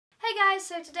guys,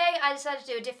 so today I decided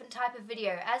to do a different type of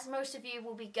video. As most of you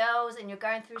will be girls and you're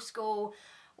going through school,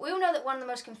 we all know that one of the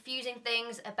most confusing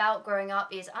things about growing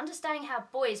up is understanding how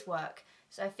boys work.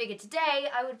 So I figured today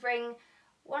I would bring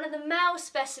one of the male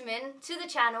specimen to the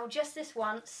channel just this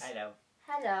once. Hello.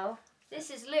 Hello. This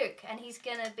is Luke and he's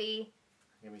gonna be...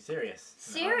 serious.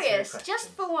 Serious, just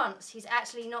for once. He's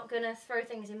actually not going to throw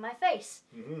things in my face.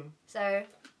 So,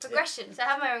 progression. So I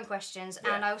have my own questions,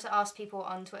 and I also ask people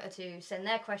on Twitter to send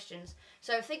their questions.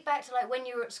 So think back to like when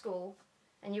you were at school,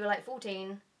 and you were like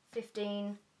 14,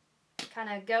 15, kind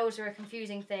of girls are a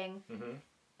confusing thing,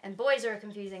 and boys are a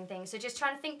confusing thing. So just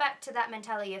trying to think back to that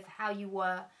mentality of how you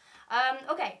were.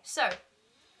 Okay, so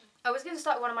I was going to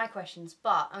start with one of my questions,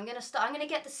 but I'm going to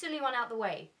get the silly one out the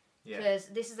way. Because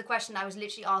this is the question I was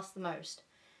literally asked the most.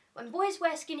 When boys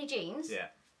wear skinny jeans,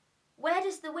 where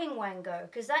does the wing wang go?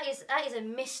 Because that is a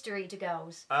mystery to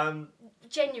girls.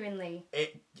 Genuinely.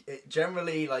 It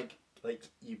generally like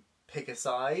you pick a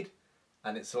side,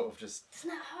 and it sort of just.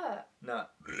 Doesn't that hurt? No.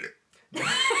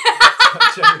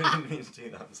 I genuinely didn't mean to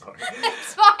do that. I'm sorry.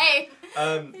 It's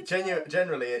fine.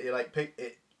 Generally,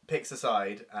 it picks a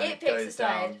side and it goes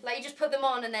down. Like you just put them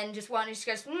on and then just one just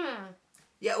goes.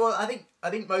 Yeah, well, I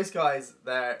think most guys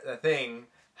their thing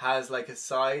has like a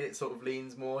side it sort of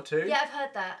leans more to. Yeah, I've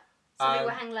heard that. Some people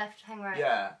hang left, hang right.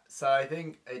 Yeah, so I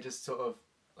think it just sort of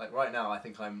like right now I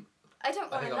think I'm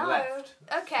left.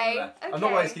 Okay. I'm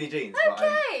not wearing skinny jeans, but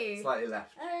I'm slightly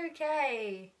left.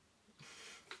 Okay.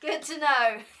 Good to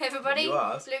know, everybody. You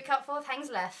asked. Luke Cutforth hangs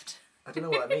left. I don't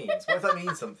know what that means. What if that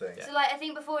means something? So like I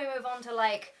think before we move on to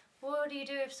like what do you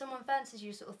do if someone fancies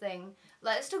you sort of thing?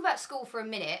 Like, let's talk about school for a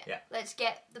minute. Yeah. Let's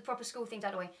get the proper school things out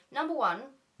of the way. Number one,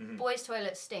 boys'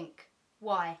 toilets stink.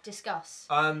 Why? Discuss.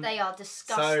 They are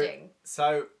disgusting.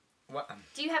 So what?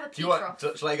 Do you have a pee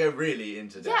trough? Shall I go really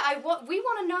into depth? Yeah, we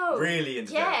want to know. Really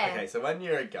into depth. Okay, so when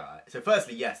you're a guy... So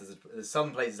firstly, yes, there's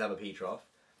some places have a pee trough.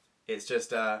 It's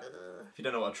just, if you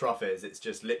don't know what a trough is, it's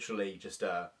just literally just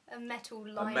a metal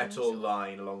line. A metal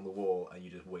line along the wall and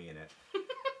you just wee in it.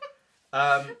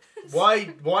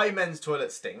 Why men's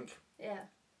toilets stink? Yeah.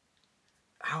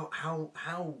 How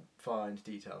far into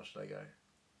detail should I go?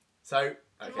 So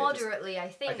okay, moderately, I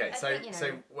think. Okay,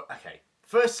 okay.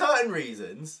 For certain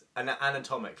reasons, and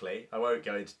anatomically, I won't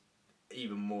go into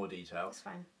even more detail. That's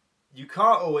fine. You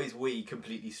can't always wee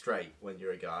completely straight when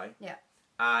you're a guy. Yeah.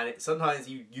 And sometimes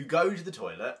you go to the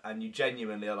toilet and you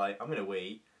genuinely are like, I'm gonna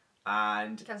wee,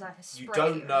 and it comes like a spray, you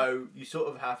don't know. You sort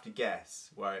of have to guess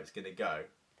where it's gonna go.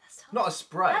 Not a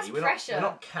spray. That's pressure. We're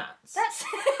not cats. That's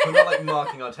we're not like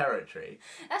marking our territory.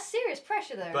 That's serious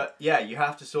pressure though. But yeah, you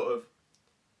have to sort of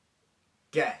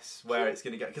guess where it's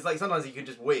going to go. Because like sometimes you can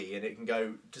just wee and it can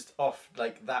go just off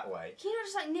like that way. Can you not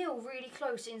just like kneel really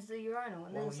close into the urinal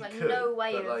and then there's like could, no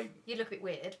way of... Like, you'd look a bit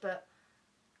weird, but...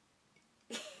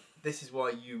 This is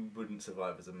why you wouldn't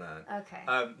survive as a man. Okay.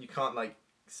 You can't like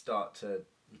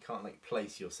you can't like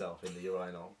place yourself in the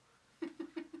urinal.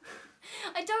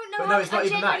 I don't know. But no, it's not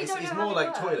even that. It's more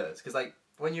like toilets. Because like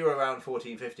when you're around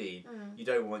 14, 15, you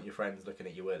don't want your friends looking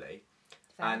at your willy,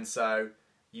 and so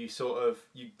you sort of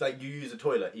you use a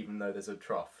toilet even though there's a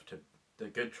trough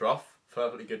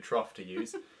perfectly good trough to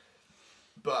use.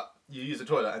 But you use a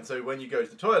toilet, and so when you go to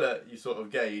the toilet, you sort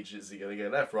of gauge is it going to go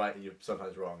left, right, and you're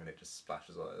sometimes wrong, and it just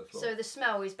splashes all over the floor. So the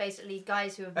smell is basically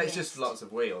guys who have It's just lots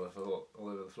of wee all over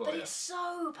the floor. But it's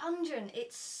so pungent.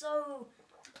 It's so...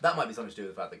 That might be something to do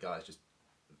with the fact that guys just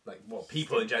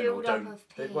people in general don't.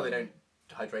 They don't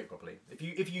hydrate properly. If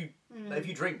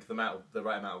you drink the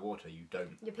right amount of water, you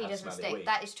don't. Your pee doesn't stink.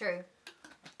 That is true.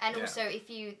 And also,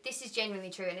 this is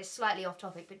genuinely true, and it's slightly off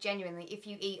topic, but genuinely, if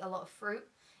you eat a lot of fruit,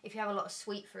 if you have a lot of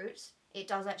sweet fruits, it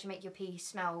does actually make your pee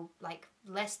smell like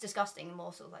less disgusting and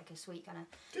more sort of like a sweet kind of.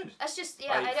 Good. That's just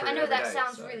I know that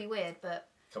sounds really weird, but.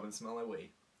 Come and smell my wee.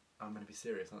 I'm gonna be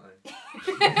serious, aren't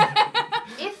I?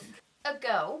 If a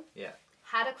girl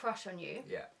had a crush on you,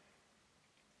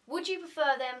 would you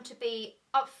prefer them to be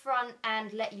upfront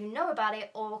and let you know about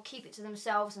it, or keep it to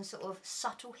themselves and sort of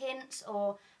subtle hints,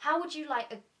 or how would you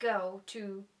like a girl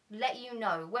to let you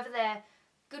know whether they're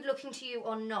good looking to you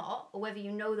or not, or whether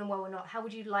you know them well or not? How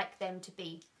would you like them to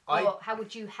be, or how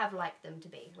would you have liked them to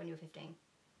be when you were 15?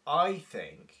 I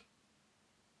think.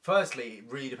 Firstly, it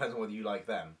really depends on whether you like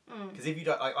them. Because if you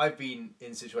don't, I've been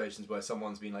in situations where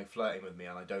someone's been like flirting with me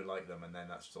and I don't like them, and then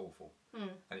that's just awful.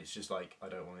 And it's just like I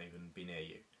don't want to even be near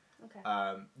you. Okay.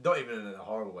 Not even in a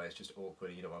horrible way. It's just awkward,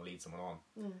 and you don't want to lead someone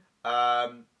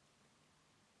on.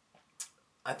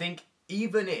 I think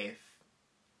even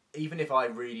if I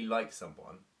really like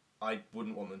someone, I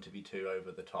wouldn't want them to be too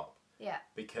over the top. Yeah.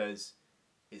 Because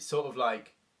it's sort of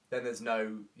like then there's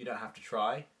no, you don't have to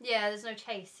try. Yeah, there's no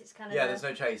chase. It's kind of there's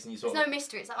no chase, and you sort there's of, no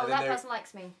mystery. It's like, oh, that person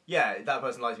likes me. Yeah, that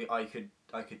person likes me. I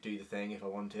could do the thing if I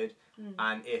wanted,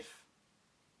 and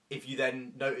if you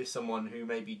then notice someone who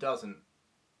maybe doesn't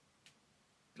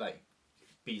like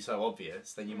be so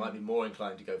obvious, then you might be more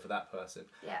inclined to go for that person.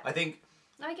 Yeah. I think.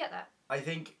 No, I get that. I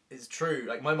think it's true.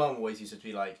 Like my mum always used to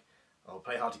be like, "Oh,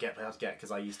 play hard to get," because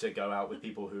I used to go out with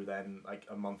people who then like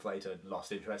a month later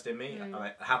lost interest in me, and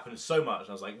it happened so much. And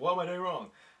I was like, "What am I doing wrong?"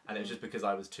 And it was just because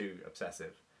I was too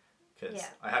obsessive. Because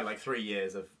I had like 3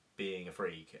 years of being a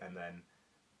freak, and then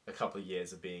a couple of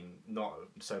years of being not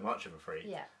so much of a freak.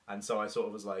 Yeah. And so I sort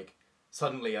of was like,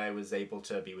 suddenly I was able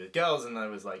to be with girls, and I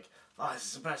was like, "Oh, this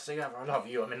is the best thing ever. I love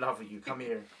you. I'm in love with you. Come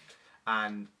here."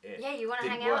 And you want to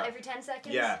hang out every 10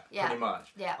 seconds? Yeah, pretty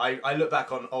much. Yeah. I look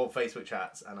back on old Facebook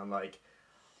chats, and I'm like,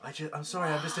 I'm sorry,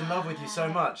 I'm just in love with you so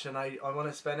much, and I want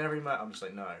to spend every moment. I'm just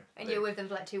like, no. And Luke, you're with them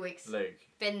for like 2 weeks. Luke.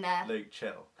 Been there. Luke,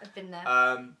 chill. I've been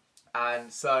there.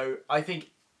 And so I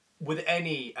think at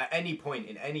any point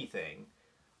in anything,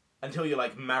 until you're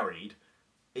like married,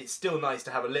 it's still nice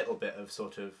to have a little bit of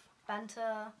sort of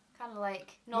banter, kind of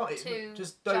like not too.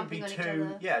 Just don't be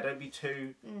too. Yeah, don't be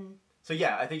too. So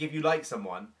yeah, I think if you like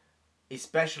someone,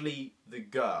 especially the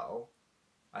girl,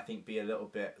 I think be a little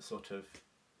bit sort of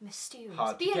mysterious.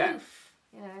 Hard be to get. Aloof,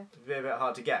 you know. Be a bit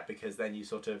hard to get, because then you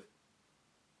sort of,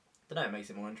 I don't know, it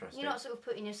makes it more interesting. You're not sort of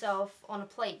putting yourself on a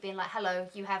plate, being like, "Hello,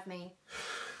 you have me."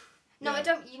 No, Yeah. I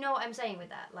don't. You know what I'm saying with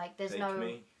that? Like, there's Take no.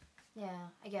 me. Yeah,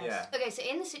 I guess. Yeah. Okay, so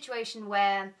in the situation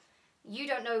where you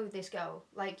don't know this girl,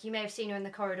 like you may have seen her in the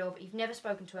corridor, but you've never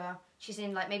spoken to her. She's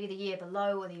in like maybe the year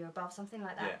below or the year above, something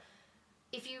like that. Yeah.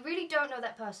 If you really don't know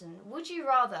that person, would you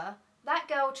rather that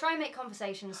girl try and make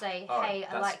conversation, say, "Hey,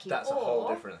 I like you," That's a whole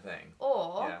different thing.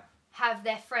 Or have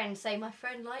their friend say, "My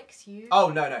friend likes you"? Oh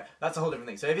no, that's a whole different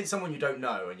thing. So if it's someone you don't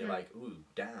know and you're like, "Ooh,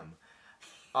 damn,"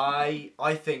 I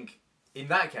think in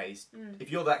that case, if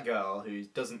you're that girl who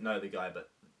doesn't know the guy but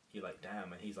you're like,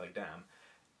 "Damn," and he's like, "Damn,"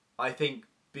 I think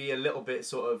be a little bit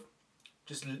sort of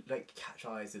just like catch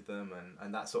eyes with them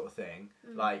and that sort of thing,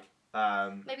 like.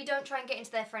 Maybe don't try and get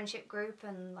into their friendship group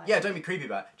and like. Yeah, don't be creepy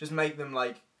about it. Just make them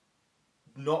like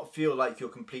not feel like you're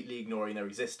completely ignoring their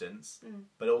existence,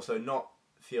 but also not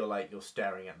feel like you're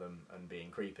staring at them and being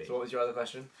creepy. So what was your other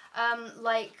question?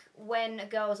 Like when a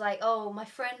girl's like, "Oh, my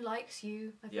friend likes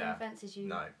you. My friend fancies you."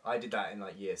 No, I did that in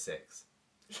like year 6.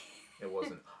 It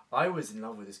wasn't. I was in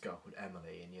love with this girl called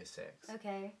Emily in year 6.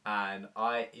 Okay. And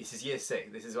this is year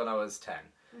 6. This is when I was 10,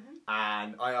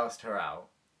 and I asked her out.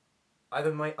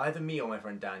 Either me or my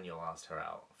friend Daniel asked her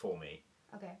out for me.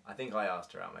 Okay. I think I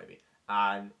asked her out maybe.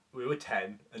 And we were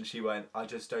 10, and she went, "I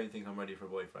just don't think I'm ready for a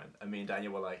boyfriend." And me and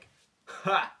Daniel were like,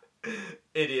 "Ha!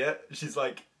 Idiot. She's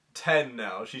like 10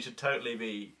 now. She should totally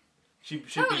be... She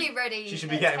should totally be ready. She should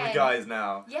be getting 10. with guys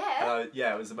now." Yeah. And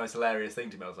it was the most hilarious thing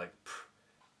to me. I was like,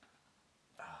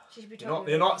 she should be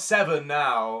you're not 7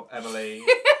 now, Emily.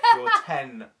 You're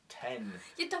 10. 10.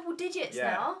 You're double digits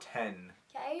Yeah, now. 10.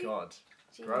 Okay. God.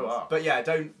 Jeez. Grow up. But yeah,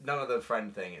 none of the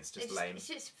friend thing, it's just lame. It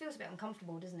just feels a bit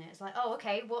uncomfortable, doesn't it? It's like, oh,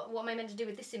 okay, what am I meant to do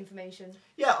with this information?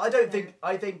 Yeah, I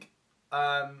think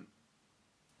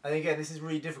again, this is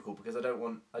really difficult because I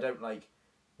don't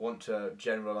want to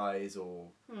generalize or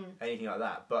anything like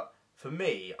that. But for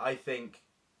me, I think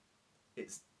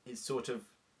it's sort of,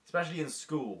 especially in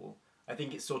school, I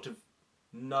think it's sort of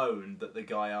known that the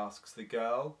guy asks the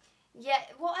girl. Yeah,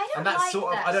 well, I don't and that's like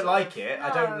sort of, that. I don't like it. No. I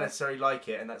don't necessarily like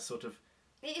it, and that's sort of.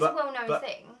 It is a well-known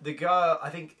thing. The girl,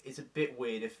 I think, it's a bit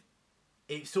weird. If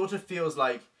it sort of feels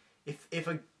like if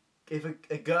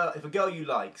a girl you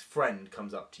like's friend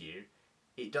comes up to you,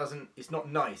 it's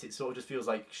not nice. It sort of just feels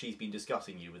like she's been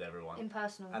discussing you with everyone.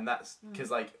 Impersonal. And that's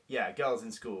because girls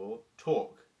in school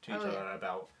talk to each other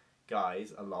about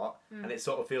guys a lot, and it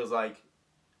sort of feels like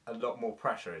a lot more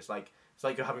pressure. It's like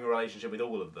you're having a relationship with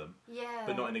all of them. Yeah.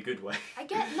 But not in a good way. I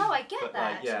get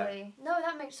that yeah. actually. No,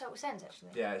 that makes total sense actually.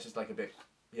 Yeah, it's just like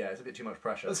it's a bit too much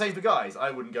pressure. The same for guys.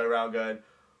 I wouldn't go around going,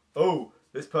 "Oh,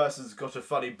 this person's got a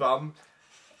funny bum.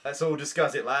 Let's all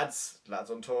discuss it, lads.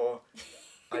 Lads on tour."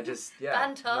 I just,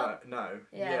 Banter. No.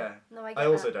 Yeah. No, I get I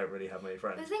also that. don't really have many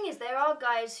friends. The thing is, there are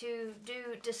guys who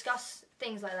do discuss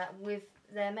things like that with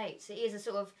their mates. It is a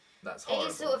sort of... That's horrible. It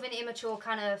is sort of an immature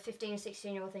kind of 15,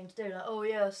 16-year-old thing to do. Like, "Oh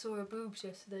yeah, I saw her boobs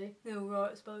yesterday." "Yeah,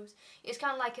 right, I suppose." It's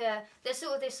kind of like there's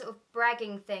sort of this sort of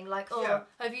bragging thing. Like, "Oh,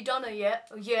 have you done it yet?"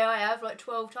 "Oh, yeah, I have, like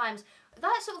 12 times."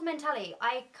 That sort of mentality,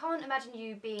 I can't imagine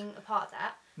you being a part of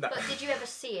that. No. But did you ever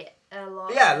see it a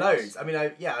lot? Yeah, loads. I mean,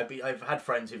 I've had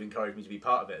friends who've encouraged me to be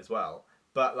part of it as well.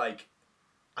 But like,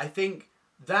 I think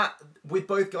that with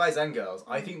both guys and girls,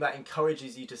 I think that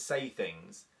encourages you to say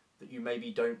things that you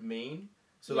maybe don't mean.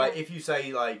 So like if you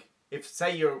say like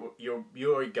say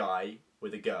you're a guy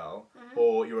with a girl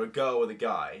or you're a girl with a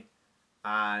guy,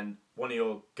 and one of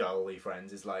your girly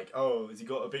friends is like, oh, has he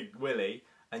got a big willy?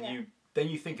 And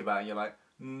you think about it and you're like,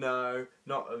 no,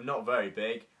 not very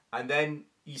big. And then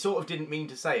you sort of didn't mean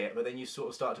to say it, but then you sort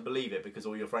of start to believe it because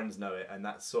all your friends know it, and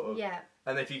that's sort of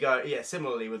And if you go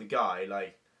similarly with a guy,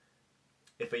 like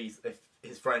if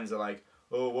his friends are like,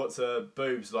 oh, what's her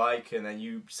boobs like? And then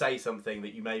you say something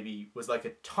that you maybe was like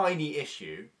a tiny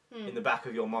issue in the back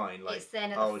of your mind, like, it's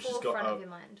then at oh, the she's forefront got of a your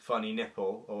mind. funny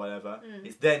nipple or whatever.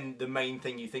 It's then the main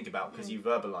thing you think about because you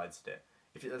verbalised it.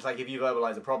 If you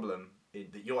verbalise a problem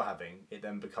that you're having, it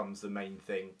then becomes the main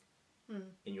thing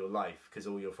in your life because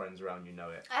all your friends around you know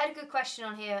it. I had a good question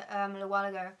on here a little while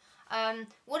ago.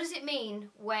 What does it mean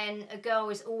when a girl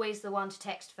is always the one to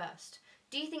text first?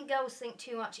 Do you think girls think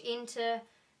too much into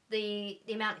the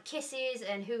amount of kisses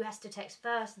and who has to text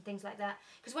first and things like that?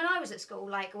 Because when I was at school,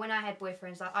 like when I had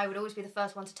boyfriends, like I would always be the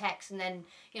first one to text, and then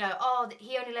oh,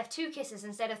 he only left 2 kisses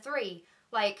instead of 3.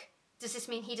 Like, does this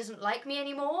mean he doesn't like me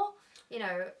anymore?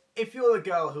 If you're the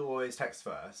girl who always texts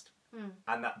first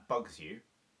and that bugs you,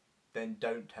 then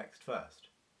don't text first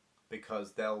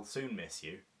because they'll soon miss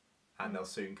you and they'll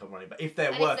soon come running. But if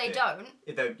they're worth it,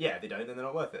 if they don't, then they're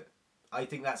not worth it. I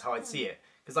think that's how I'd see it.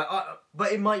 Because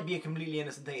but it might be a completely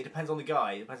innocent thing. It depends on the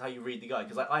guy. It depends how you read the guy.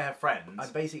 Because I have friends.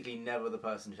 I'm basically never the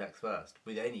person who texts first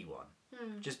with anyone.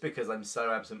 Just because I'm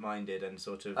so absent-minded and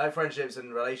sort of... I have friendships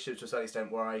and relationships to a certain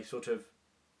extent where I sort of...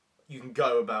 You can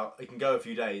go a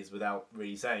few days without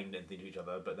really saying anything to each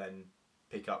other, but then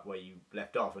pick up where you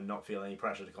left off and not feel any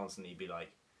pressure to constantly be like,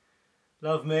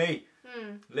 love me,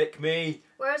 lick me.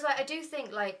 Whereas, like, I do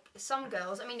think, like, some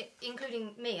girls, I mean,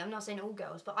 including me, I'm not saying all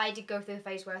girls, but I did go through a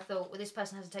phase where I thought, well, this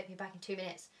person has to text me back in 2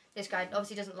 minutes. This guy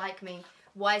obviously doesn't like me.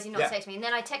 Why is he not texting me? And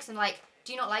then I text him, like,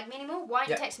 do you not like me anymore? Why aren't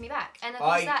you texting me back? And of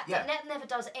course that never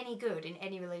does any good in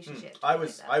any relationship. I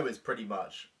was pretty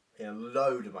much, in a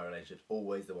load of my relationships,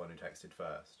 always the one who texted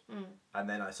first. And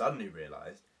then I suddenly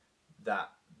realised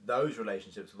that those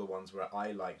relationships were the ones where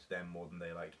I liked them more than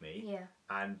they liked me. Yeah.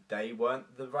 And they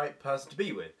weren't the right person to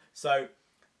be with. So,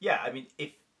 yeah, I mean,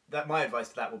 my advice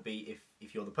to that would be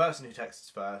if you're the person who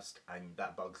texts first and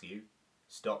that bugs you,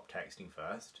 stop texting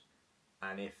first.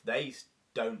 And if they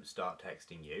don't start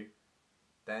texting you,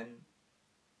 then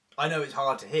I know it's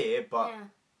hard to hear, but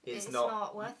it's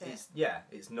not worth it.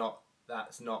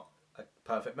 That's not a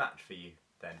perfect match for you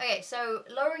then. Okay, so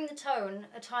lowering the tone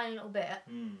a tiny little bit.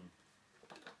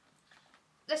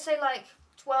 Let's say like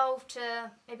 12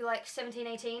 to maybe like 17,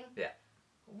 18. Yeah.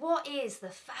 What is the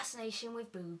fascination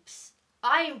with boobs?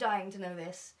 I am dying to know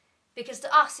this. Because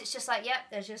to us, it's just like, yep,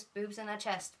 there's just boobs in her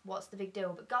chest. What's the big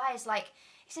deal? But guys, like,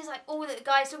 it seems like all that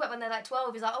guys talk about when they're like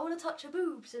 12 is like, I want to touch her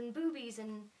boobs and boobies.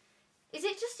 And is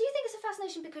it just, do you think it's a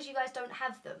fascination because you guys don't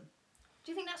have them?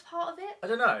 Do you think that's part of it? I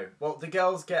don't know. Well, the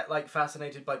girls get like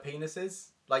fascinated by penises.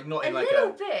 Like not in a like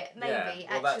little bit, maybe,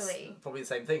 well, actually. That's probably the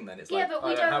same thing then. It's but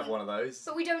we I don't have one of those.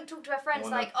 But we don't talk to our friends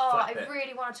like, oh, I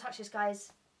really want to touch this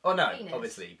guy's penis.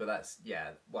 Obviously, but that's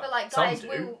well, but like guys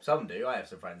some do. I have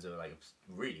some friends who are like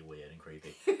really weird and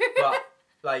creepy. But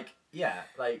like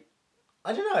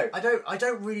I don't know. I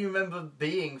don't really remember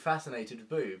being fascinated with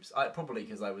boobs. Probably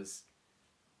because I was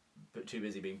too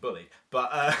busy being bullied.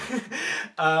 But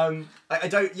I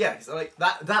don't. Yeah, cause like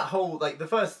that whole like the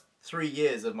first 3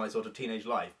 years of my sort of teenage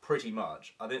life, pretty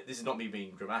much. I think this is not me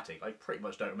being dramatic. I pretty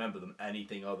much don't remember them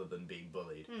anything other than being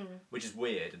bullied, which is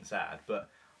weird and sad. But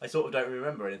I sort of don't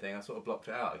remember anything. I sort of blocked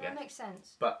it out again. That makes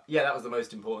sense. But yeah, that was the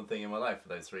most important thing in my life for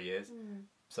those 3 years.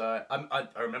 So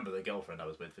I remember the girlfriend I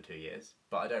was with for 2 years,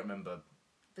 but I don't remember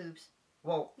boobs.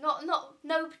 Well,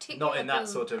 no particular. Not in that boob.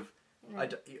 sort of.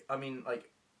 I mean,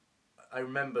 like, I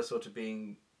remember sort of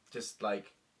being just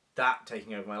like that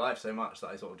taking over my life so much that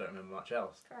I sort of don't remember much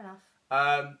else. Fair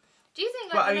enough. Do you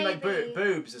think like? But I mean, like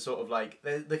boobs are sort of like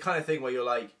the kind of thing where you're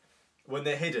like, when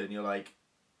they're hidden, you're like,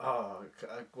 oh,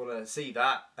 I want to see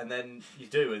that, and then you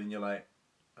do, and you're like,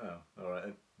 oh, all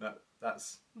right,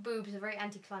 that's. Boobs are very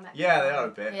anticlimactic. Yeah, they are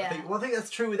a bit. Yeah. I think that's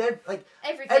true with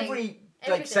every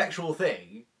sexual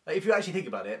thing. Like, if you actually think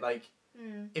about it, like,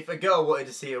 if a girl wanted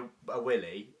to see a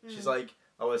willy, she's like,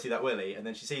 I want to see that willy, and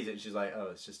then she sees it and she's like, oh,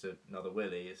 it's just another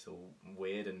willy, it's all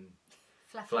weird and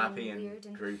flappy and weird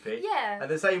and droopy. Yeah. And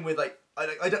the same with, like,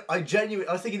 I genuinely,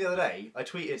 I was thinking the other day, I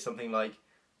tweeted something like,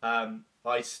 I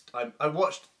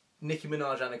watched Nicki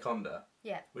Minaj Anaconda,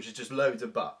 which is just loads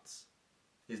of butts.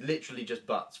 It's literally just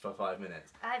butts for 5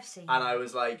 minutes. I've seen And I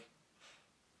was like,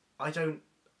 I don't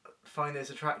find this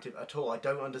attractive at all. I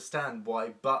don't understand why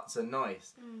butts are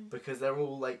nice. Because they're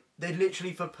all like, they're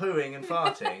literally for pooing and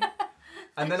farting.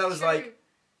 And then I was like,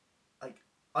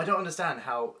 I don't understand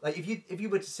how, like, if you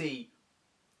were to see,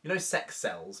 you know, sex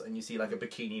sells, and you see like a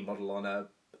bikini model on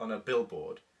a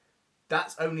billboard,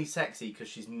 that's only sexy because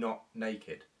she's not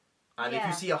naked. And if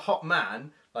you see a hot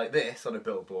man like this on a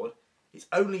billboard, it's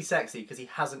only sexy because he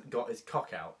hasn't got his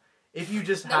cock out. If you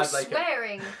just had like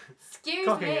swearing.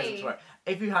 Excuse me.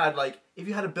 If you had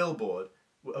a billboard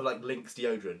of like Lynx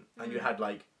deodorant, and you had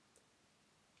like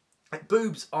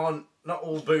boobs aren't, not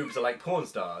all boobs are like porn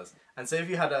stars. And so if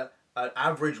you had an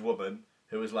average woman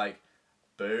who was like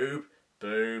boob,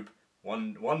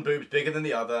 one boob's bigger than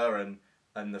the other,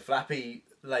 and the flappy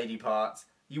lady parts,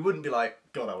 you wouldn't be like,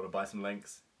 God, I want to buy some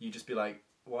Lynx. You'd just be like,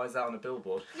 why is that on a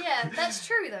billboard? Yeah, that's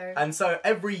true though. And so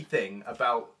everything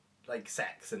about like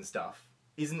sex and stuff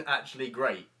isn't actually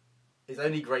great. It's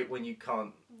only great when you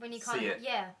can't see it.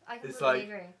 Yeah, I completely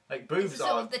agree. Like boobs it's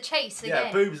sort of the chase again.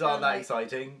 Yeah, boobs aren't that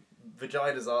exciting.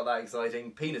 Vaginas aren't that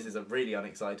exciting. Penises are really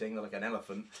unexciting. They're like an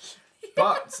elephant.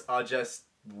 Butts are just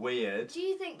weird. Do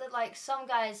you think that like some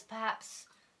guys perhaps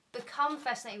become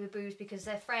fascinated with boobs because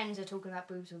their friends are talking about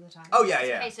boobs all the time? Oh yeah, it's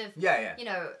yeah. a case of you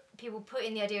know, people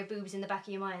putting the idea of boobs in the back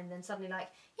of your mind, and then suddenly like,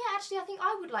 yeah, actually, I think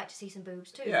I would like to see some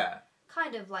boobs too. Yeah.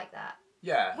 Kind of like that.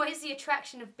 Yeah. What is the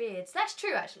attraction of beards? That's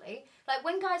true, actually. Like,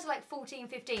 when guys are, like, 14,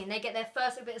 15, they get their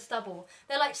first little bit of stubble,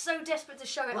 they're, like, so desperate to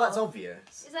show it off. Well, that's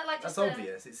obvious. Is that, like, just That's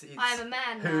obvious. It's I am a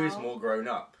man now. Who's more grown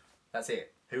up? That's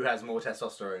it. Who has more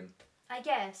testosterone? I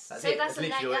guess. That's so it. that's,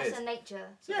 That's a nature.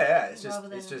 Yeah. It's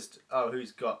just, oh,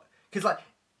 who's got... Because, like,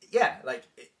 yeah, like,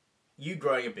 you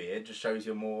growing a beard just shows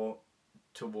you're more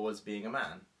towards being a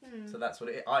man. So that's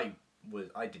what it... I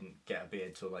didn't get a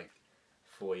beard till, like,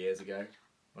 4 years ago.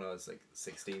 When I was like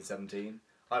 16, 17,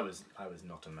 I was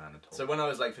not a man at all. So when I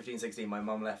was like 15, 16, my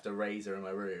mum left a razor in my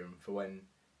room for when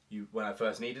I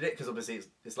first needed it, because obviously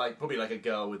it's like probably like a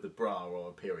girl with a bra or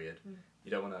a period.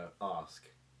 You don't want to ask.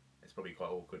 It's probably quite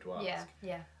awkward to ask.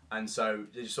 Yeah. And so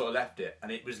they just sort of left it,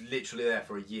 and it was literally there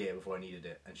for a year before I needed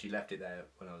it, and she left it there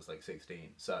when I was like 16.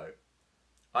 So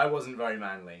I wasn't very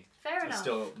manly. Fair enough.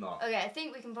 Still not. Okay, I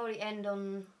think we can probably end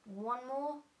on one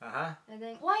more. I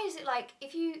think. Why is it like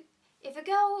if a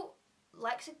girl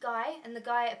likes a guy and the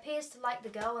guy appears to like the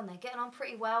girl and they're getting on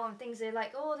pretty well and things are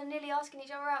like, oh, they're nearly asking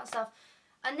each other out and stuff,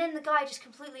 and then the guy just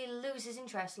completely loses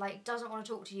interest, like doesn't want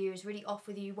to talk to you, is really off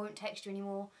with you, won't text you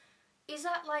anymore, is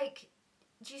that like,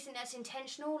 do you think that's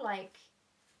intentional, like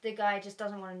the guy just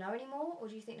doesn't want to know anymore, or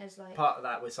do you think there's like... Part of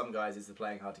that with some guys is the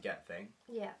playing hard to get thing.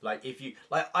 Yeah. Like if you,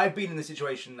 like I've been in the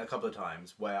situation a couple of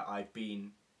times where I've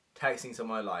been texting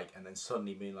someone I like and then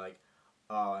suddenly being like,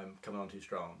 oh, I'm coming on too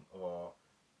strong, or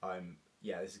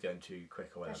this is going too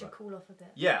quick, or whatever. I should cool off a bit.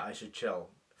 Yeah, I should chill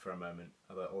for a moment,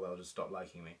 or they'll just stop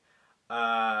liking me.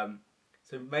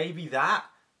 So maybe that.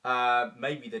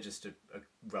 Maybe they're just a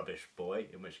rubbish boy,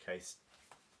 in which case,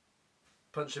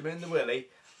 punch them in the willy.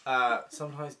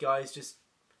 Sometimes guys just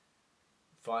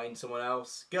find someone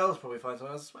else. Girls probably find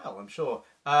someone else as well, I'm sure.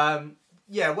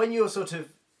 When you're sort of,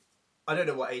 I don't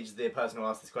know what age the person who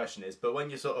asked this question is, but when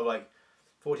you're sort of like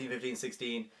 14, 15,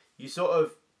 16, you sort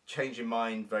of change your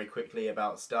mind very quickly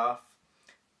about stuff.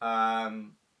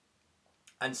 And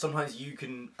sometimes you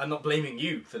can, I'm not blaming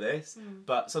you for this,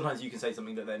 but sometimes you can say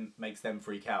something that then makes them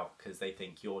freak out because they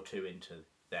think you're too into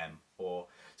them. So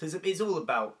it's all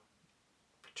about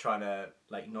trying to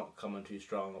like not come on too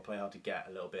strong or play hard to get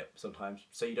a little bit sometimes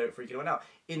so you don't freak anyone out.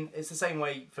 It's the same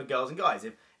way for girls and guys.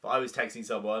 If I was texting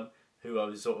someone who I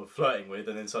was sort of flirting with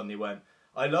and then suddenly went,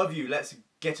 I love you, let's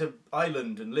get an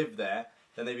island and live there,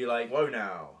 then they'd be like, whoa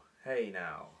now, hey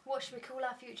now. What should we call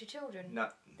our future children? No,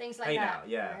 things like that.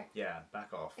 Hey now, yeah,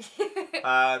 back off.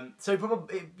 So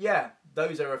probably,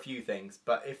 those are a few things,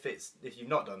 but if you've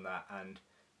not done that and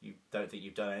you don't think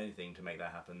you've done anything to make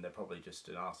that happen, they're probably just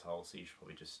an asshole, so you should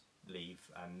probably just leave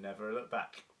and never look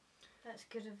back. That's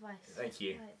good advice. Thank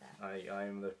you. I like that. I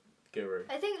am the guru.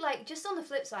 I think, like, just on the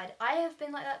flip side, I have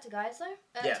been like that to guys, though.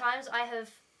 At times, I have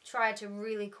tried to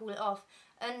really cool it off.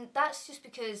 And that's just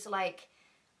because, like,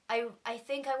 I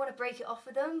think I want to break it off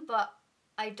with them, but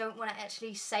I don't want to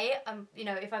actually say it.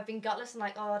 If I've been gutless and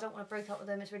like, oh, I don't want to break up with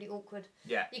them, it's really awkward.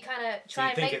 Yeah. You kind of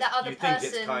try and make that other person... You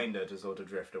think it's kinder to sort of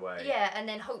drift away. Yeah, and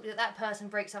then hope that that person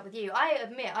breaks up with you. I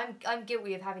admit, I'm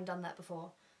guilty of having done that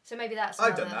before. So maybe that's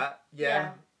I've done that,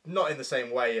 yeah. Not in the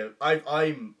same way.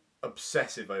 I'm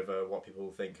obsessive over what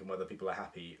people think and whether people are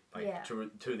happy, like to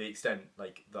the extent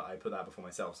like that I put that before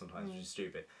myself sometimes, which is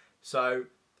stupid. So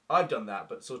I've done that,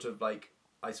 but sort of like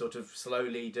I sort of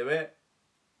slowly do it.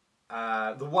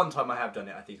 The one time I have done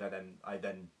it, I think I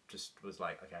then just was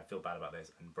like, okay, I feel bad about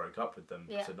this, and broke up with them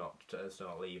to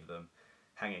not leave them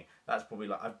hanging. That's probably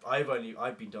like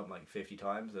I've been done like 50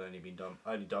 times and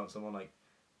only done someone like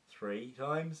 3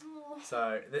 times. Oh.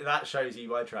 So that shows you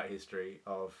my track history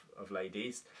of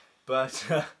ladies.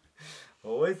 But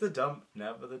always the dump,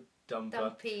 never the dumper.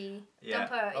 Dumpy. Yeah.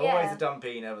 Dumper, Always yeah. the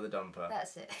dumpy, never the dumper.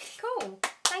 That's it. Cool.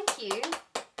 Thank you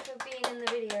for being in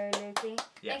the video, Lukey.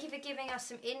 Yeah. Thank you for giving us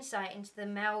some insight into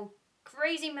the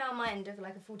crazy male mind of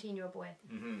like a 14-year-old boy.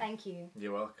 Thank you.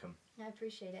 You're welcome. I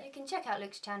appreciate it. You can check out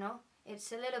Luke's channel.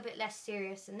 It's a little bit less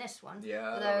serious than this one.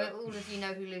 Yeah. Although all of you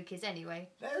know who Luke is anyway.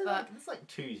 There's like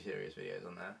 2 serious videos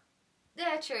on there.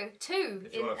 Yeah, true. 2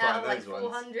 out of like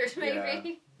 400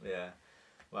 maybe. Yeah.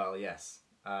 Well, yes.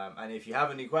 And if you have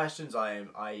any questions, I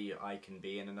can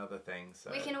be in another thing.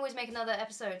 So we can always make another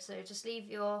episode. So just leave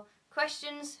your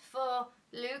questions for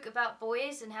Luke about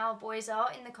boys and how boys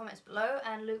are in the comments below,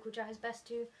 and Luke will try his best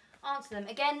to answer them.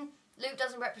 Again, Luke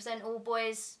doesn't represent all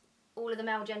boys, all of the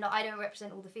male gender. I don't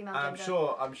represent all the female gender.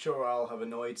 I'm sure I'll have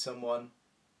annoyed someone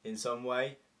in some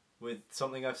way with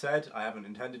something I've said. I haven't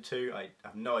intended to. I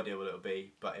have no idea what it'll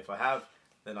be. But if I have,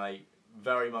 then I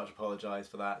very much apologise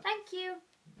for that. Thank you.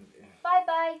 Bye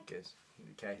bye. Good.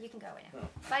 Okay. You can go now.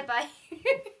 Bye bye.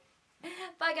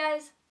 Bye guys.